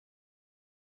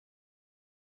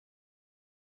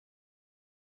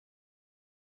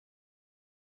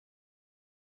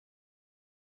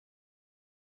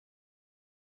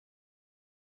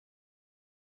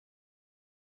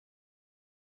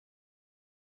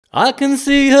I can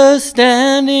see her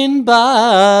standing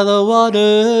by the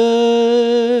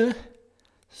water,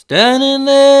 standing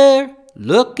there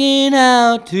looking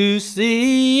out to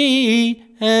sea.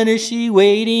 And is she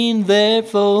waiting there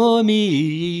for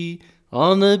me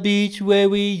on the beach where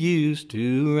we used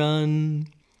to run?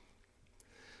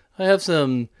 I have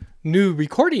some new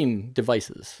recording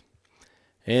devices.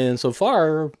 And so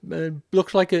far, it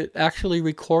looks like it actually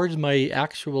records my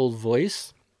actual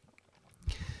voice.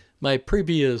 My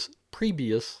previous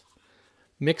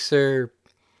mixer,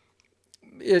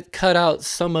 it cut out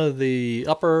some of the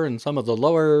upper and some of the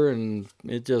lower, and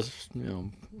it just,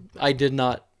 I did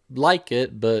not like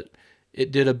it, but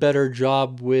it did a better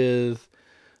job with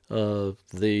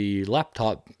the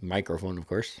laptop microphone, of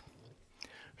course.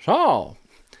 So,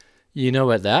 you know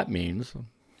what that means.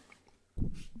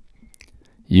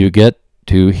 You get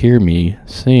to hear me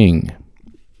sing.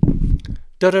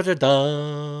 Da da da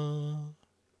da.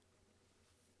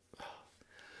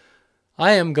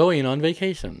 I am going on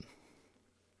vacation.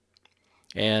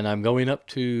 And I'm going up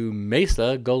to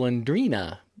Mesa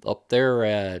Golondrina, up there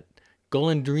at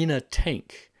Golondrina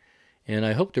Tank. And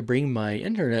I hope to bring my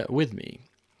internet with me.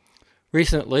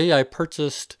 Recently, I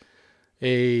purchased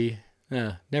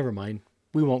never mind.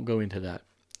 We won't go into that.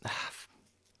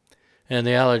 And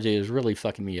the allergy is really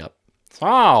fucking me up.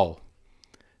 So,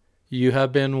 you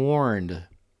have been warned.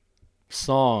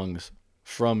 Songs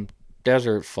from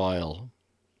Desert File.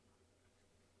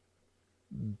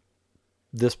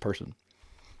 This person.